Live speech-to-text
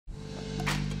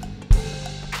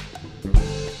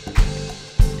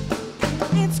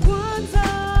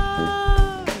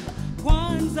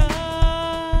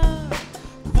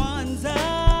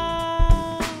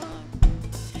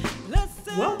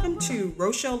to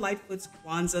Rochelle Lightfoot's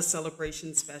Kwanzaa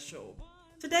celebration special.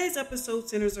 Today's episode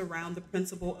centers around the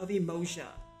principle of Umoja,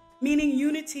 meaning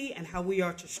unity and how we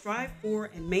are to strive for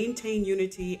and maintain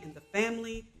unity in the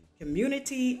family,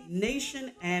 community,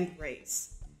 nation, and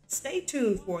race. Stay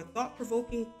tuned for a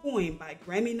thought-provoking poem by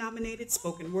Grammy-nominated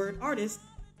spoken word artist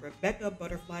Rebecca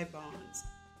Butterfly Bonds.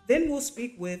 Then we'll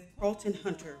speak with Carlton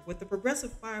Hunter with the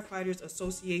Progressive Firefighters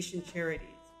Association Charities.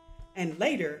 And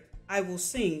later, I will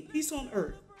sing Peace on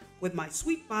Earth with my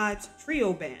Sweet Vibes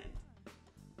Trio Band.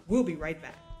 We'll be right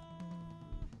back.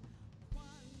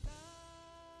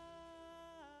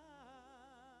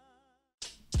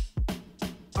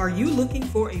 Are you looking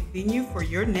for a venue for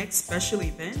your next special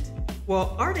event?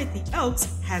 Well, Art at the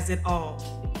Elks has it all.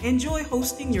 Enjoy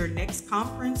hosting your next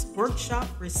conference, workshop,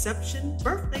 reception,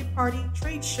 birthday party,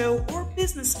 trade show, or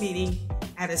business meeting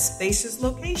at a spacious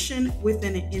location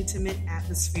within an intimate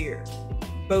atmosphere.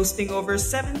 Boasting over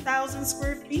 7,000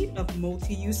 square feet of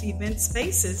multi-use event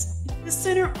spaces, the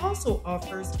center also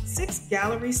offers 6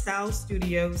 gallery-style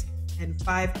studios and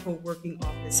 5 co-working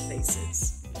office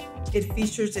spaces. It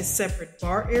features a separate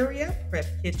bar area, prep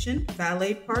kitchen,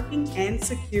 valet parking, and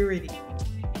security.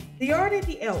 The Art at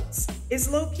the Elks is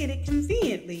located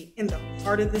conveniently in the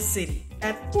heart of the city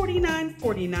at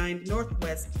 4949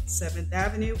 Northwest 7th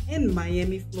Avenue in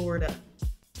Miami, Florida.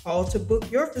 Call to book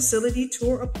your facility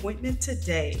tour appointment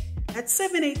today at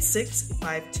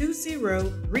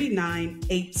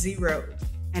 786-520-3980.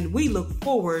 And we look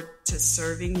forward to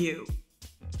serving you.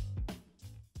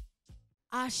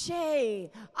 Ashe,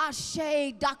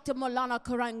 Ashe, Dr. Malana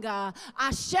Karanga.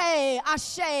 Ashe,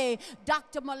 Ashe,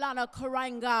 Dr. Malana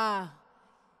Karanga.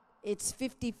 It's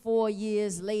 54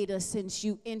 years later since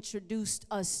you introduced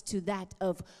us to that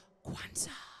of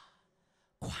Kwanzaa,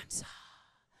 Kwanzaa,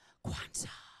 Kwanzaa,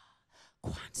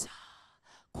 Kwanzaa,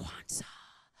 Kwanzaa,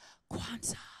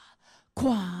 Kwanzaa,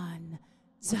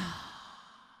 Kwanzaa.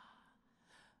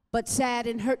 But sad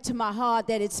and hurt to my heart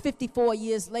that it's 54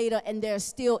 years later and there are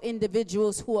still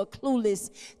individuals who are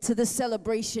clueless to the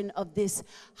celebration of this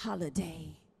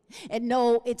holiday. And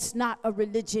no, it's not a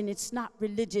religion, it's not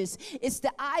religious. It's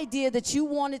the idea that you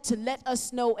wanted to let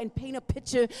us know and paint a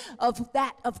picture of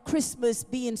that of Christmas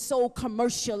being so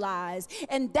commercialized.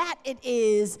 And that it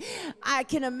is. I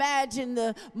can imagine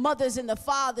the mothers and the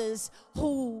fathers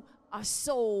who are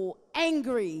so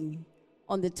angry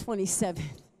on the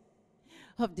 27th.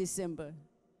 Of December,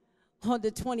 on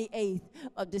the 28th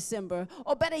of December,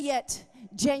 or better yet,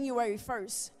 January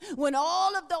 1st, when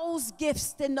all of those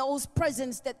gifts and those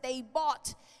presents that they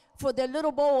bought for their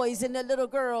little boys and their little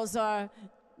girls are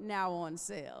now on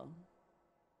sale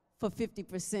for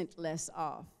 50% less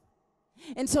off.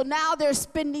 And so now they're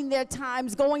spending their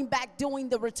times going back doing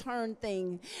the return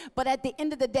thing. But at the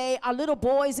end of the day, our little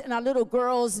boys and our little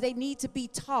girls, they need to be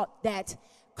taught that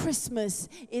Christmas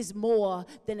is more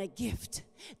than a gift.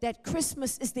 That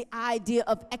Christmas is the idea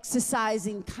of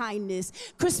exercising kindness.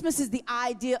 Christmas is the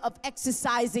idea of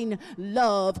exercising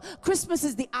love. Christmas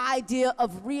is the idea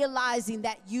of realizing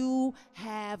that you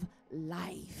have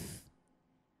life.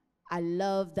 I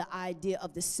love the idea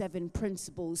of the 7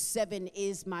 principles. 7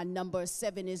 is my number.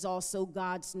 7 is also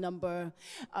God's number.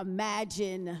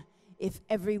 Imagine if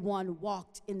everyone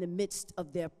walked in the midst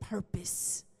of their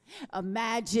purpose.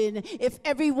 Imagine if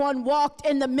everyone walked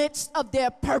in the midst of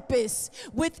their purpose.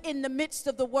 Within the midst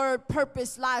of the word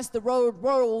purpose lies the word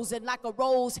rose, and like a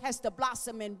rose has to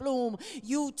blossom and bloom,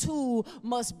 you too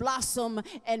must blossom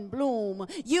and bloom.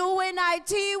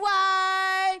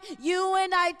 U-N-I-T-Y,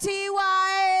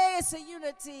 U-N-I-T-Y, it's a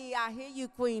unity. I hear you,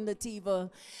 Queen Latifah.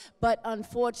 But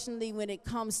unfortunately, when it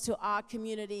comes to our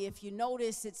community, if you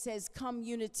notice, it says come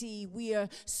unity. We are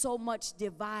so much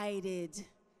divided.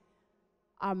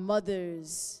 Our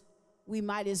mothers, we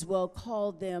might as well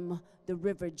call them the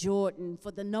River Jordan for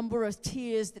the number of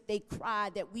tears that they cry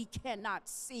that we cannot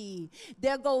see.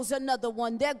 There goes another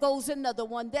one, there goes another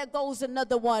one, there goes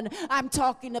another one. I'm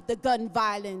talking of the gun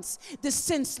violence, the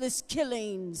senseless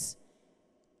killings,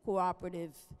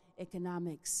 cooperative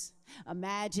economics.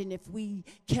 Imagine if we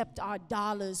kept our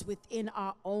dollars within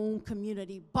our own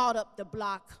community, bought up the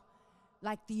block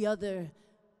like the other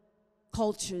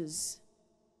cultures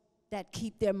that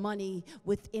keep their money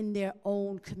within their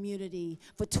own community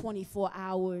for 24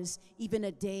 hours, even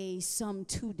a day, some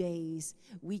 2 days.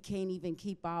 We can't even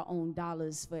keep our own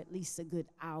dollars for at least a good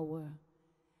hour.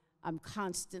 I'm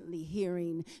constantly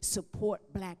hearing support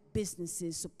black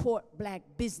businesses, support black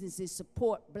businesses,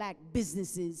 support black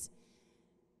businesses.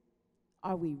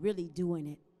 Are we really doing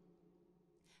it?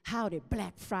 How did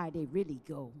Black Friday really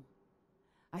go?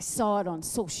 I saw it on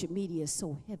social media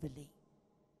so heavily.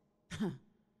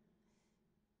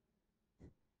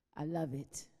 I love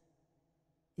it.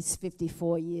 It's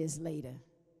 54 years later.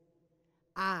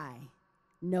 I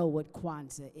know what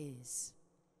Kwanzaa is.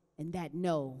 And that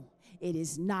no, it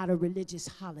is not a religious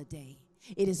holiday.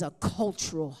 It is a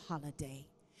cultural holiday.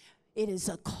 It is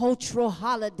a cultural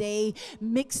holiday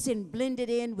mixed and blended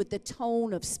in with the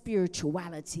tone of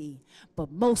spirituality.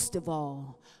 But most of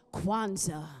all,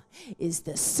 Kwanzaa is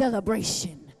the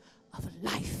celebration of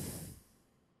life.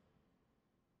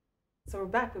 So we're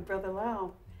back with Brother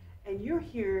Lau, and you're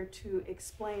here to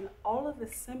explain all of the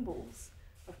symbols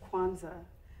of Kwanzaa.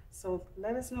 So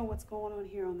let us know what's going on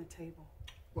here on the table.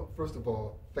 Well, first of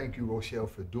all, thank you, Rochelle,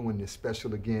 for doing this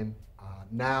special again.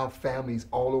 Now families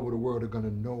all over the world are going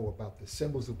to know about the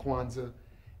symbols of Kwanzaa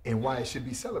and why it should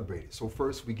be celebrated. So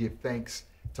first, we give thanks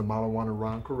to Malawana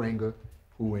Ron Karenga,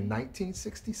 who in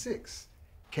 1966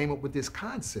 came up with this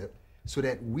concept so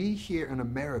that we here in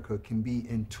America can be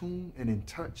in tune and in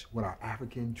touch with our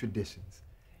African traditions.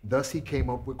 Thus, he came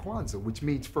up with Kwanzaa, which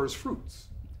means first fruits.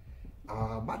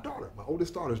 My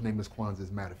oldest daughter's name is Kwanzaa, as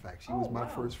a matter of fact. She was my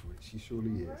first fruit. She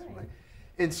surely is, right?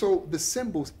 And so the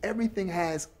symbols, everything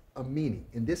has a meaning,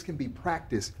 and this can be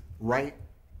practiced right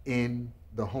in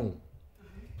the home.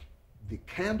 The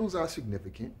candles are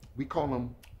significant. We call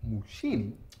them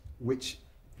mushini, which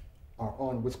are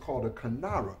on what's called a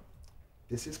kanara.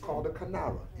 This is called a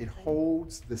kanara. It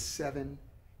holds the 7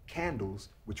 candles,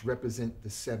 which represent the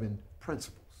 7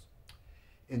 principles.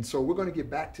 And so we're going to get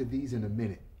back to these in a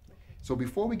minute. So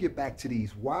before we get back to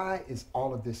these, why is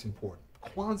all of this important?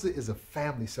 Kwanzaa is a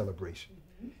family celebration.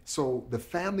 So the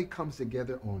family comes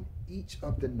together on each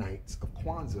of the nights of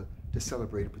Kwanzaa to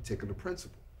celebrate a particular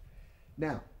principle.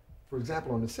 Now, for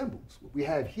example, on the symbols, what we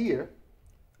have here,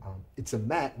 it's a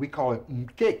mat, we call it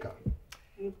mkeka.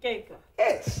 Mkeka.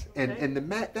 Yes, and the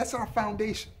mat, that's our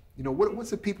foundation. You know,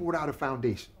 what's a people without a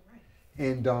foundation?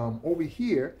 And over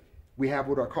here, we have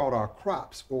what are called our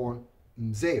crops, or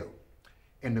mzeo.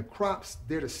 And the crops,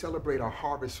 they're to celebrate our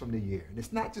harvest from the year. And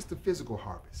it's not just a physical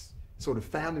harvest. So the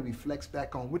family reflects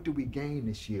back on what do we gain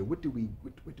this year? What do we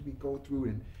go through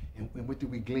and what do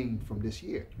we glean from this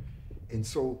year? And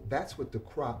so that's what the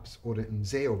crops or the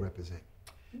mzeo represent.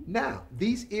 Now,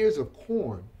 these ears of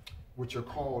corn, which are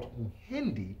called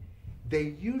muhindi,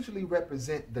 they usually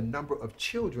represent the number of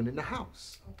children in the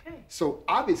house. Okay. So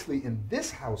obviously in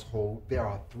this household, there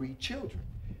are 3 children.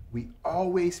 We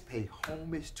always pay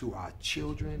homage to our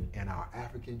children and our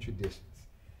African traditions.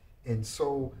 And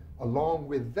so along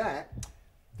with that,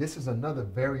 this is another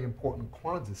very important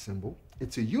Kwanzaa symbol.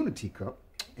 It's a unity cup,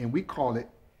 and we call it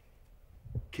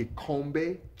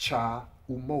Kikombe Cha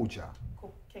Umoja.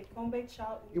 Kikombe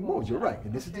Cha Umoja, right.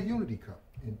 And this is the unity cup.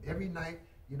 And every night,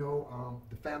 you know,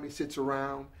 the family sits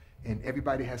around and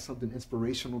everybody has something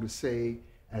inspirational to say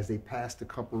as they pass the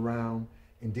cup around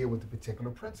and deal with the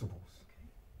particular principles.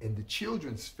 And the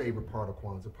children's favorite part of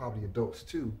Kwanzaa, probably adults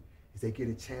too, is they get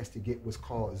a chance to get what's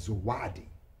called zawadi.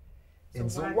 And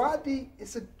zawadi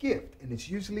is a gift, and it's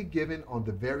usually given on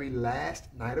the very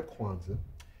last night of Kwanzaa,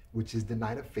 which is the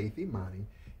night of Faith Imani,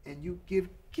 and you give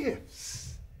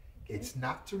gifts. It's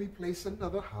not to replace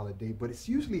another holiday, but it's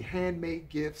usually handmade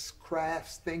gifts,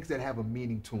 crafts, things that have a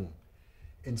meaning to them.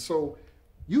 And so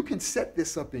you can set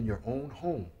this up in your own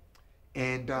home.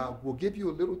 And we'll give you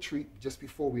a little treat just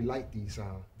before we light these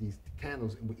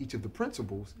candles with each of the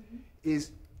principles,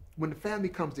 is when the family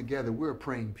comes together, we're a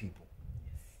praying people.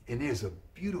 And there's a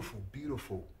beautiful,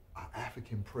 beautiful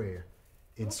African prayer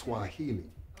in Swahili.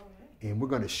 And we're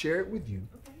going to share it with you.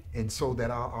 And so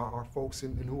that our folks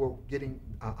and who are getting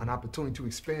an opportunity to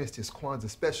experience this Kwanzaa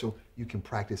special, you can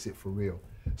practice it for real.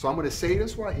 So I'm going to say it in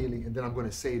Swahili, and then I'm going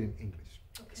to say it in English.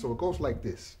 So it goes like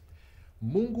this.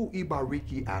 Mungu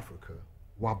ibariki Africa,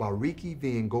 wabariki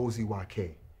viongozi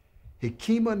wake.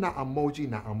 Hekima na umoja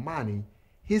na amani,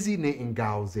 hizi ni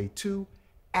ngao zetu,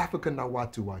 Africa na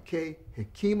watu wake,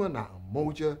 hekima na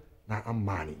umoja na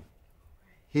amani.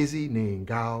 Hizi ni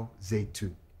ngao zetu.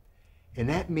 And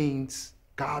that means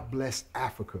God bless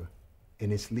Africa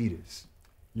and its leaders.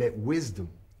 Let wisdom,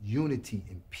 unity,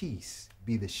 and peace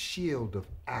be the shield of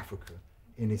Africa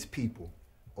and its people,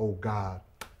 O God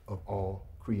of all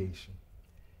creation.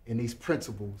 And these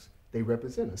principles, they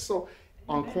represent us. So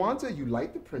on Kwanzaa, you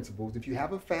light the principles. If you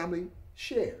have a family,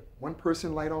 share. One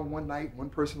person light on one night, one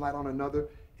person light on another.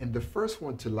 And the first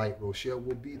one to light, Rochelle,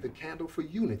 will be the candle for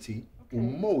unity,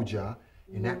 Umoja,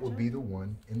 and that will be the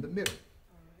one in the middle.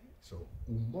 So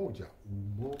Umoja,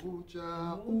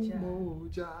 Umoja,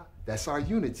 Umoja. That's our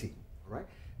unity, all right?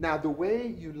 Now, the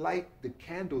way you light the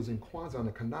candles in Kwanzaa on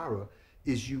the Kanara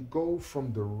is you go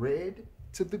from the red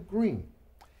to the green.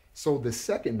 So the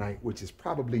second night, which is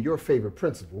probably your favorite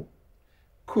principle,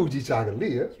 Kuji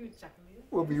Chagalia,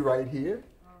 will be right here.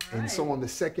 And so on the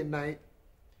second night,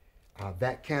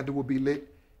 that candle will be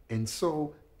lit. And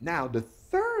so now the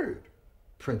third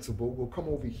principle will come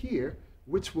over here,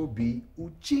 which will be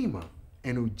Ujima.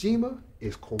 And Ujima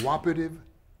is cooperative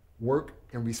work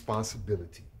and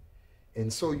responsibility.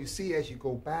 And so you see, as you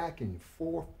go back and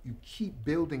forth, you keep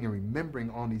building and remembering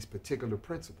on these particular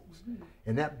principles.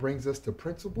 And that brings us to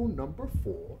principle number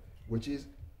 4, which is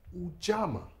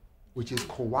Ujamaa, which is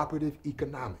cooperative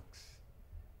economics.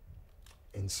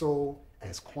 And so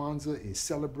as Kwanzaa is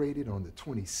celebrated on the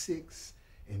 26th,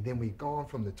 and then we've gone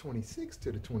from the 26th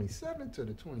to the 27th to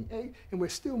the 28th, and we're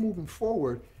still moving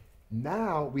forward.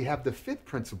 Now we have the 5th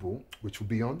principle, which will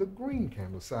be on the green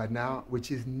candle side now, which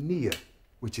is Nia,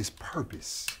 which is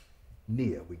purpose.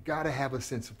 Nia, we gotta have a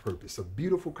sense of purpose. A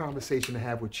beautiful conversation to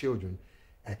have with children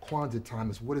at Kwanzaa time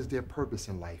is what is their purpose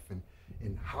in life,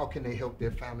 and how can they help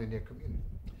their family and their community.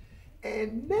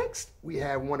 And next, we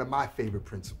have one of my favorite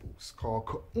principles called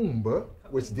Kaumba,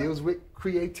 which deals with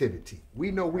creativity.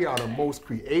 We know we are the most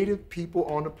creative people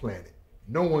on the planet.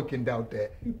 No one can doubt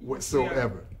that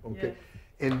whatsoever, okay?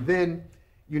 And then,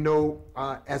 you know,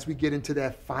 as we get into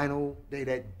that final day,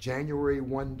 that January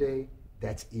 1 day,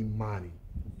 that's Imani,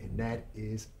 and that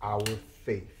is our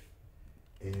faith.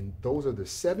 And those are the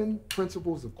 7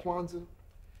 principles of Kwanzaa.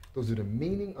 Those are the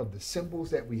meaning of the symbols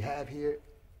that we have here.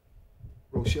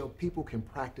 Rochelle, people can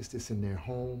practice this in their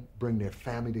home, bring their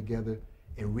family together,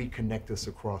 and reconnect us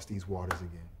across these waters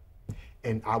again.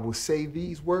 And I will say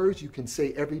these words, you can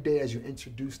say every day as you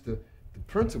introduce the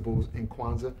principles in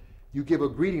Kwanzaa, you give a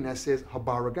greeting that says,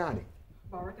 Habaragani.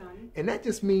 Habaragani. And that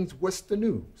just means, what's the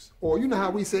news? Or you know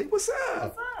how we say, what's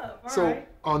up? What's up? All so right.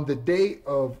 on the day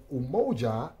of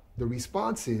Umoja, the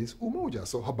response is Umoja,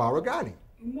 so Habaragani.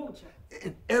 Umoja.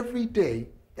 And every day,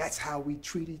 that's how we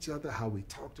treat each other, how we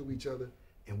talk to each other,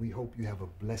 and we hope you have a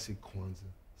blessed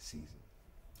Kwanzaa season.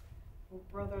 Well,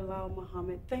 Brother Lal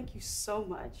Muhammad, thank you so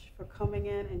much for coming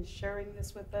in and sharing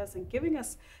this with us and giving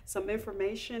us some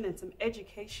information and some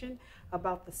education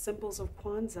about the symbols of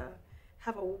Kwanzaa.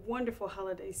 Have a wonderful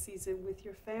holiday season with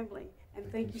your family.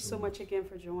 And thank you so much again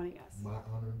for joining us. My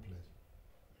honor and pleasure.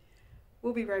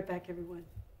 We'll be right back, everyone.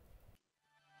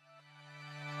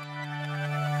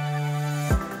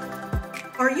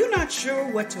 Are you not sure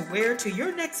what to wear to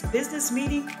your next business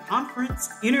meeting, conference,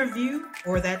 interview,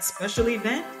 or that special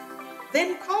event?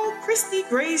 Then call Christy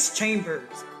Grace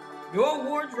Chambers, your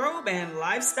wardrobe and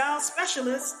lifestyle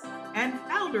specialist and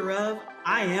founder of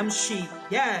I Am Chic.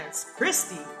 Yes,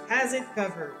 Christy has it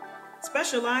covered.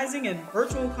 Specializing in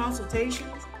virtual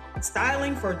consultations,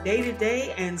 styling for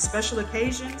day-to-day and special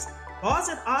occasions,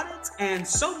 closet audits, and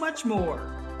so much more.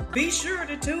 Be sure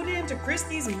to tune in to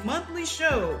Christy's monthly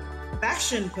show,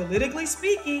 Fashion Politically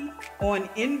Speaking, on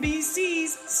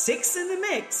NBC's 6 in the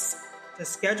Mix. To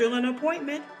schedule an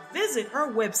appointment, visit her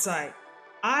website,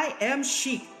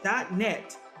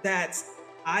 iamchic.net. That's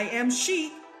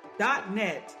iamchic.net.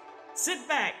 Sit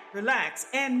back, relax,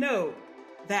 and know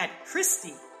that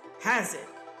Christy has it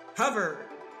covered.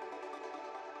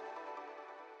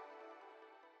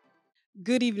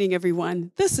 Good evening,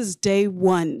 everyone. This is day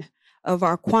 1 of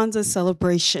our Kwanzaa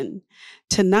celebration.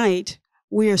 Tonight,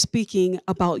 we are speaking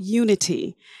about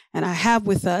unity, and I have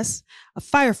with us a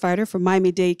firefighter from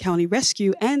Miami-Dade County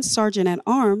Rescue and Sergeant at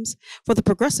Arms for the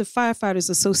Progressive Firefighters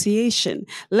Association.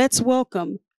 Let's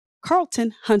welcome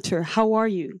Carlton Hunter. How are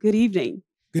you? Good evening.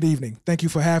 Good evening. Thank you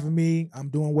for having me. I'm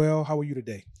doing well. How are you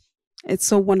today? It's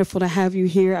so wonderful to have you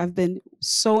here. I've been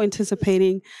so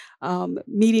anticipating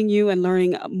meeting you and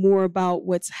learning more about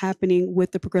what's happening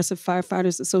with the Progressive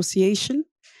Firefighters Association.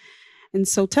 And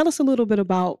so tell us a little bit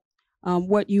about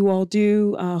what you all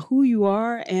do, who you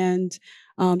are, and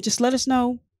just let us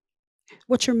know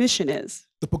what your mission is.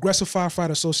 The Progressive Firefighter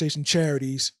Association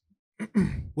Charities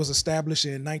was established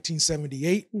in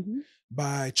 1978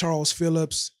 by Charles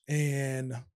Phillips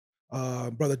and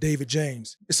Brother David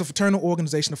James. It's a fraternal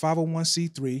organization, a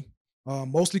 501c3,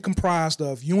 mostly comprised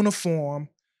of uniform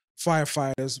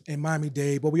firefighters in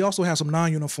Miami-Dade, but we also have some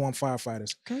non-uniform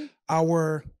firefighters. Okay.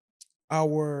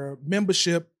 Our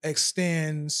membership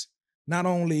extends not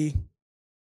only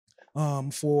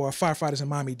for firefighters in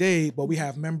Miami-Dade, but we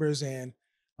have members in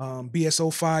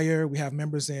BSO Fire, we have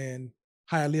members in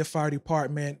Hialeah Fire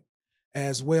Department,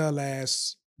 as well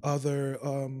as other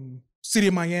City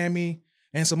of Miami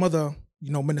and some other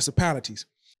municipalities.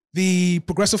 The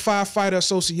Progressive Firefighter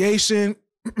Association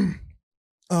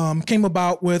came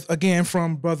about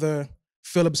from Brother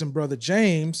Phillips and Brother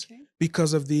James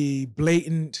because of the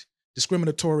blatant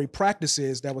discriminatory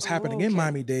practices that was happening in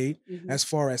Miami-Dade as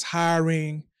far as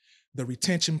hiring, the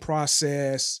retention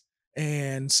process,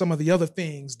 and some of the other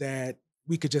things that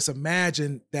we could just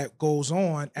imagine that goes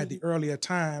on at the earlier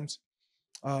times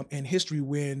in history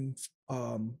when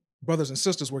brothers and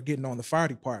sisters were getting on the fire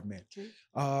department.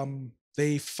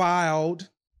 They filed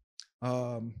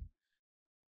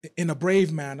in a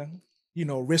brave manner, you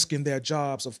know, risking their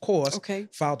jobs, of course,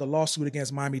 filed a lawsuit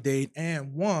against Miami-Dade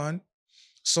and won,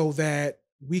 so that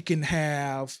we can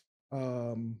have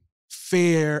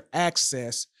fair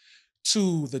access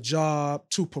to the job,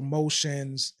 to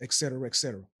promotions, et cetera, et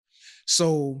cetera.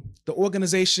 So the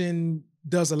organization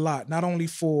does a lot, not only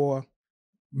for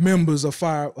members of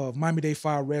Miami-Dade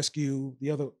Fire Rescue, the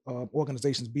other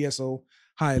organizations, BSO,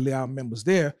 highly our members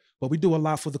there, but we do a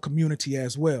lot for the community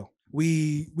as well.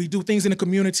 We do things in the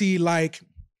community like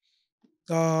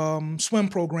swim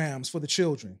programs for the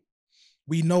children.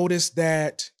 We noticed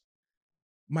that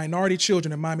minority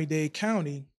children in Miami-Dade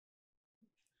County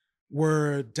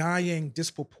were dying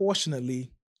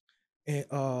disproportionately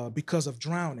because of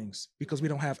drownings, because we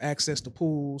don't have access to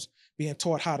pools, being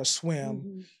taught how to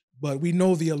swim. But we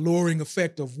know the alluring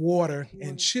effect of water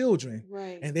in children,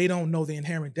 and they don't know the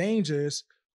inherent dangers,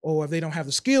 or if they don't have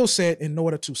the skill set in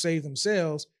order to save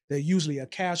themselves, they're usually a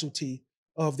casualty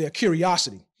of their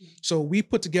curiosity. So we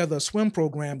put together a swim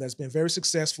program that's been very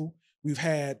successful. We've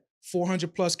had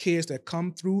 400 plus kids that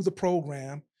come through the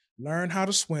program, learn how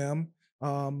to swim.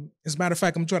 As a matter of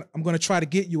fact, I'm going to try to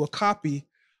get you a copy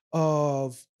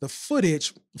of the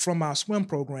footage from our swim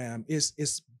program.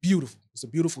 It's beautiful. It's a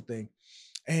beautiful thing.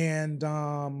 And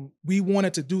we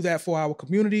wanted to do that for our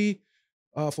community,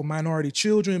 for minority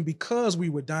children, because we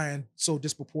were dying so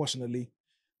disproportionately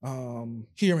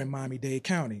here in Miami-Dade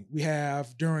County. We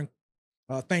have during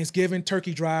Thanksgiving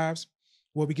turkey drives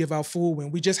where we give out food,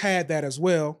 and we just had that as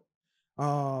well.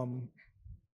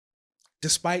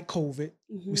 Despite COVID,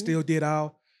 we still did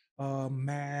our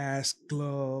mask,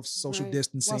 gloves, social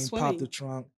distancing, pop the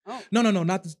trunk. No,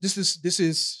 not this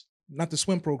is not the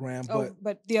swim program,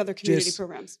 but the other community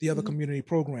programs. The other community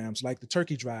programs, like the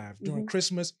turkey drive. During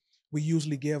Christmas, we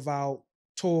usually give out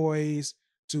toys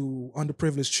to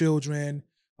underprivileged children.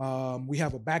 We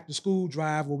have a back to school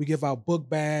drive where we give out book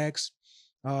bags.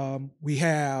 We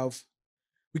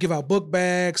give out book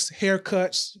bags,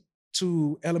 haircuts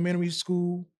to elementary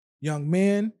school young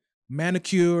men,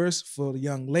 manicures for the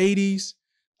young ladies.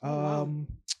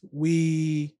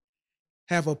 We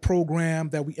have a program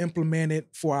that we implemented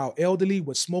for our elderly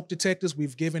with smoke detectors.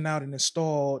 We've given out and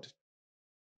installed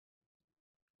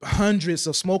hundreds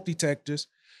of smoke detectors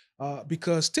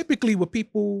because typically with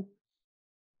people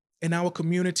in our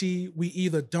community, we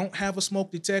either don't have a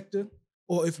smoke detector,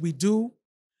 or if we do,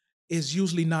 it's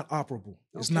usually not operable.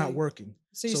 It's not working.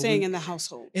 So you're saying in the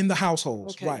household? In the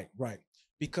households, right.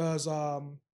 Because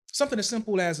something as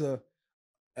simple as a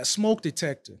smoke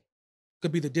detector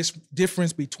could be the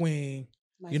difference between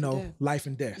life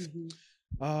and death.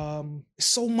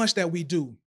 So much that we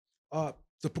do.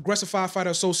 The Progressive Firefighter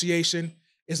Association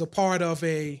is a part of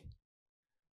a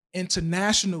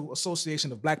international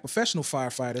association of Black professional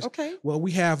firefighters. Well,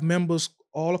 we have members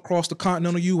all across the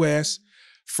continental U.S.,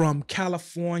 from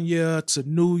California to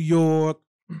New York,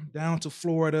 down to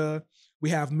Florida. We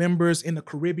have members in the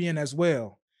Caribbean as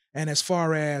well, and as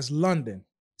far as London.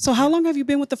 So how long have you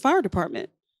been with the fire department?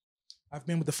 I've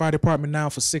been with the fire department now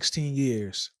for 16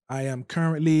 years. I am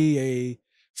currently a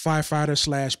firefighter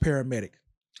 / paramedic.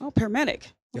 Oh, paramedic.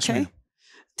 Yes, ma'am.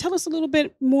 Tell us a little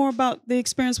bit more about the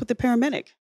experience with the paramedic.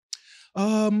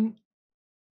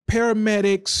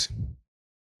 Paramedics,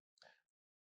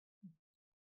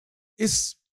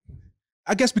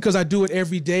 I guess because I do it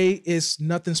every day, it's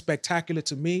nothing spectacular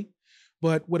to me.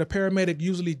 But what a paramedic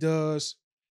usually does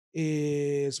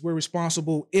is we're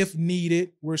responsible, if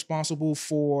needed, we're responsible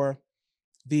for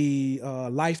the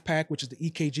life pack, which is the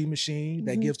EKG machine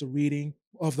that gives the reading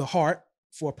of the heart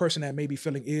for a person that may be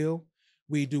feeling ill.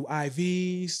 We do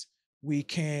IVs. We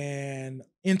can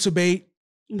intubate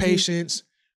patients.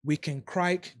 We can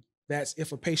crike. That's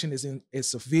if a patient is in a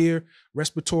severe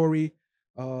respiratory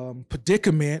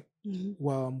predicament.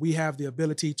 We have the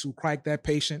ability to crike that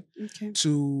patient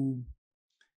to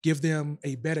give them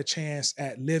a better chance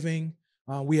at living.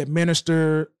 We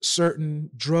administer certain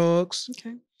drugs.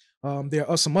 There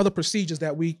are some other procedures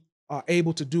that we are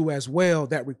able to do as well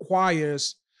that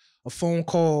requires a phone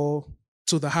call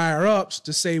to the higher ups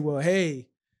to say, well, hey,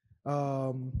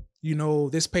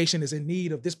 this patient is in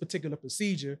need of this particular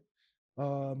procedure.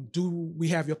 Do we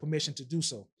have your permission to do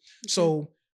so? So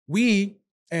we,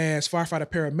 as firefighter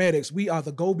paramedics, we are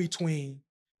the go-between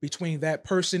between that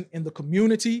person in the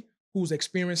community who's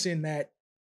experiencing that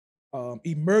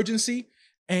emergency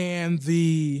and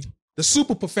the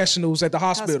super professionals at the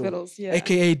hospitals,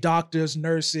 aka doctors,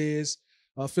 nurses,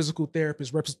 physical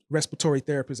therapists, respiratory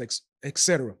therapists,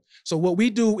 etc. So what we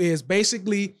do is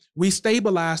basically we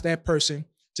stabilize that person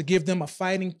to give them a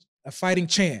fighting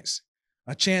chance,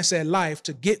 a chance at life,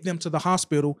 to get them to the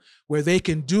hospital where they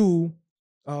can do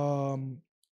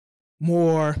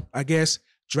more, I guess,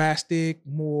 drastic,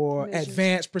 more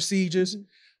advanced procedures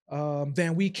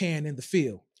than we can in the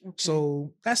field. Okay.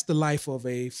 So that's the life of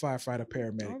a firefighter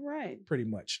paramedic. All right. Pretty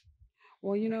much.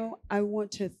 Well, you know, I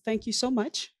want to thank you so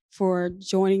much for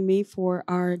joining me for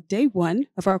our day one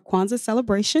of our Kwanzaa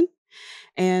celebration.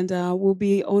 And we'll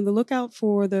be on the lookout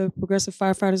for the Progressive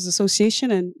Firefighters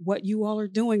Association and what you all are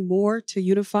doing more to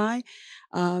unify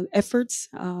efforts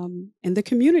in the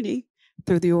community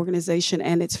through the organization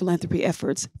and its philanthropy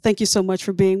efforts. Thank you so much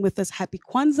for being with us. Happy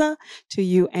Kwanzaa to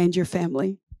you and your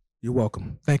family. You're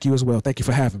welcome. Thank you as well. Thank you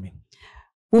for having me.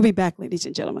 We'll be back, ladies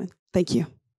and gentlemen. Thank you.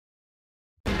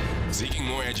 Seeking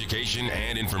more education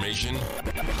and information?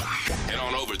 Head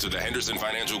on over to the Henderson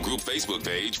Financial Group Facebook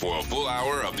page for a full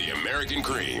hour of the American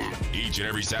Cream, each and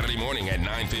every Saturday morning at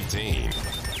 9:15.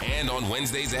 And on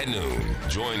Wednesdays at noon,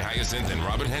 join Hyacinth and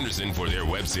Robert Henderson for their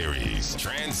web series,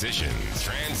 Transition,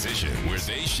 where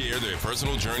they share their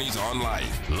personal journeys on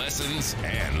life, lessons,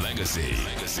 and legacy.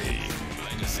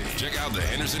 Check out the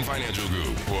Henderson Financial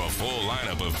Group for a full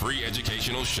lineup of free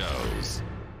educational shows.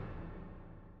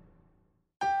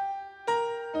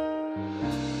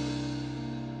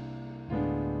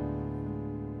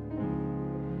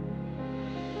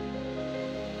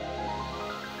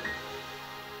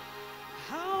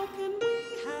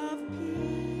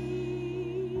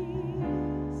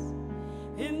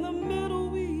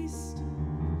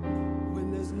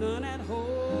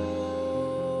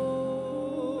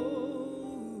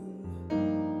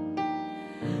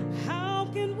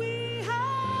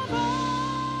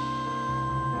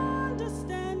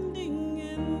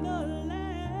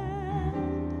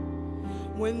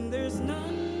 When there's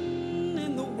none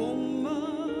in the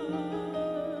woman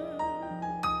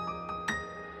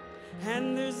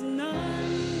and there's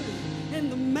none in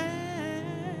the man,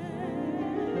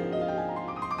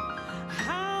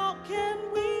 how can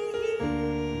we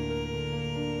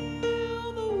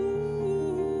heal the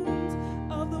wounds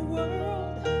of the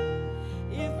world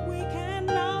if we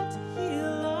cannot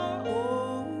heal our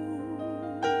own?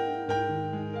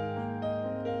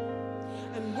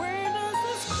 And where does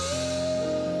this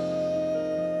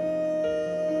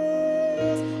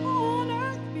on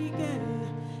earth begin,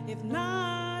 if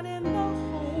not in the home?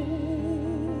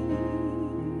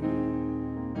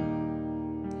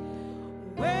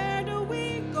 Where do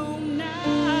we go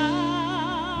now?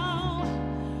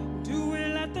 Do we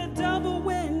let the devil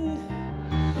win,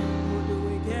 or do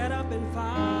we get up and fight?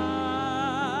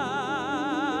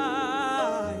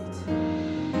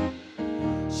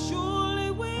 Surely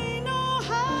we know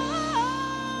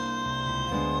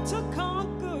how to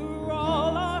conquer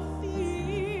all our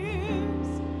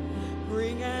fears,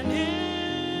 bring an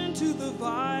end to the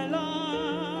violence,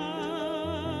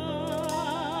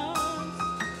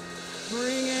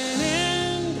 bring an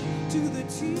end to the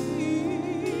tears.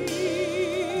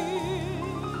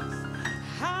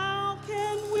 How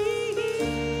can we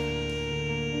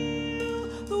heal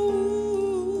the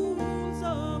wounds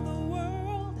of the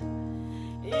world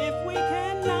if we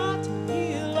cannot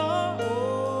heal our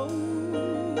own?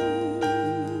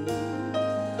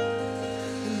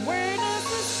 And where does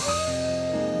this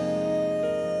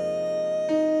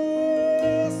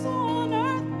peace on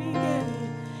earth begin,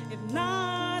 if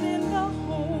not in the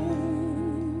home?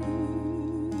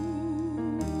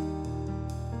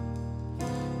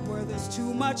 Where there's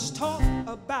too much talk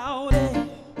about it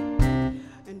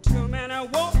and too many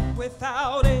walk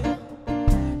without it.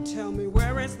 Tell me,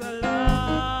 where is the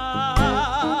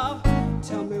love?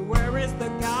 Tell me, where is the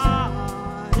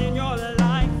God in your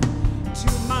life?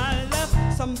 To my left,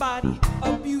 somebody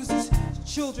abuses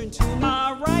children. To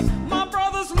my right, my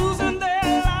brothers losing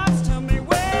their lives. Tell me,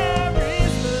 where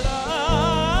is the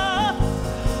love?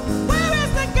 Where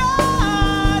is the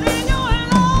God in your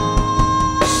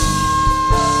life?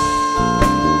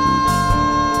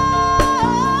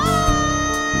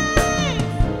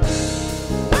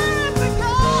 Where is the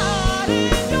God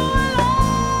in your life?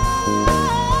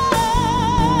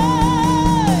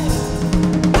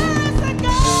 Where is the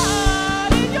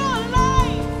God in your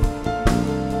life?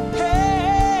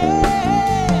 Hey,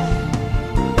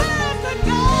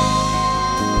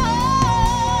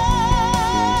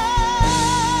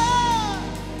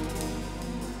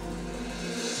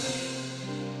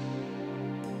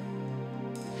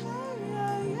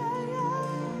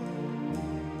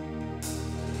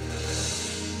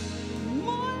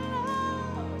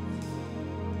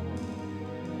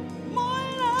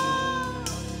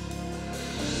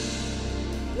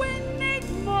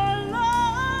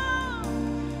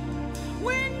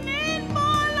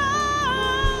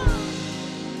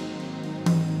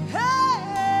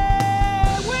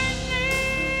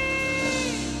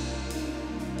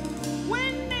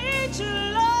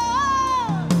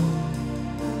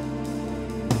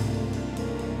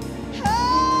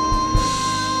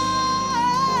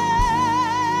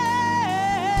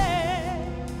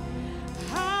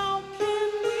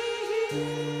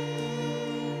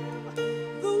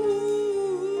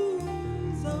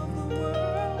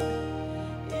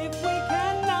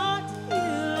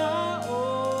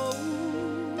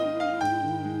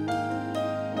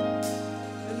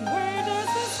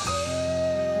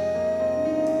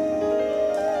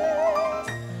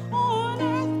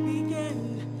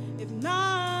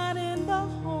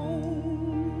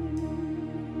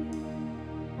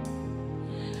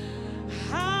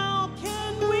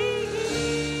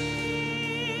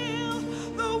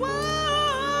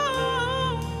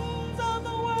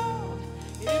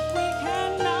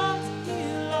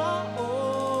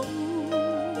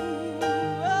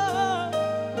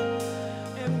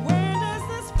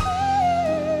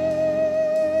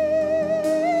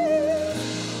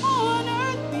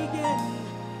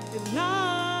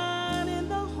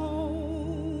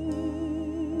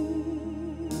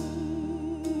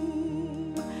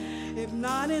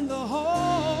 not in the home,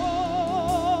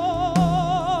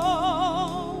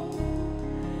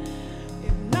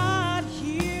 if not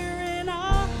here in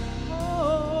our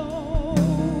home,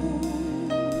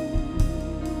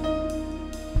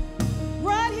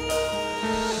 right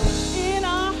here in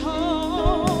our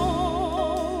home,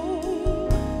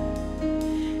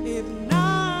 if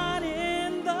not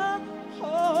in the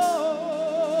home.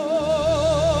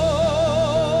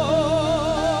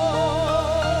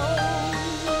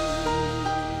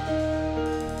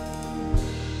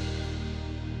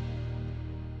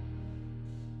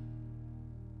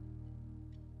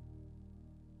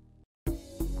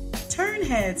 Turn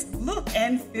heads, look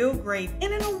and feel great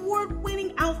in an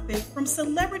award-winning outfit from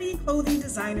celebrity clothing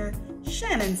designer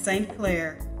Shannon St.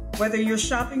 Clair. Whether you're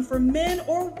shopping for men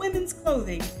or women's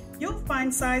clothing, you'll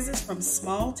find sizes from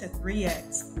small to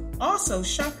 3X. Also,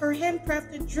 shop her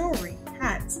handcrafted jewelry,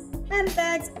 hats,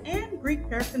 handbags, and Greek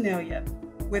paraphernalia.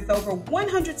 With over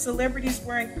 100 celebrities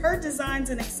wearing her designs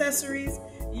and accessories,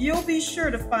 you'll be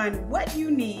sure to find what you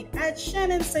need at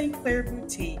Shannon St. Clair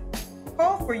Boutique.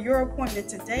 Call for your appointment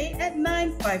today at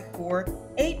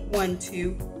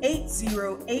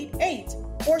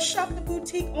 954-812-8088 or shop the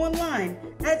boutique online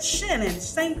at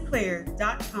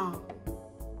shannonstclair.com.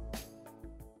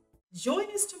 Join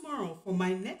us tomorrow for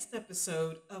my next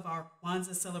episode of our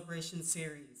Kwanzaa celebration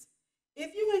series.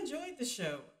 If you enjoyed the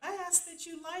show, I ask that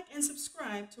you like and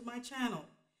subscribe to my channel.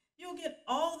 You'll get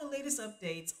all the latest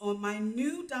updates on my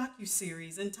new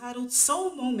docuseries entitled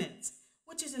Soul Moments,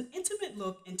 which is an intimate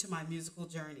look into my musical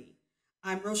journey.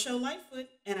 I'm Rochelle Lightfoot,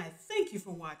 and I thank you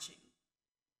for watching.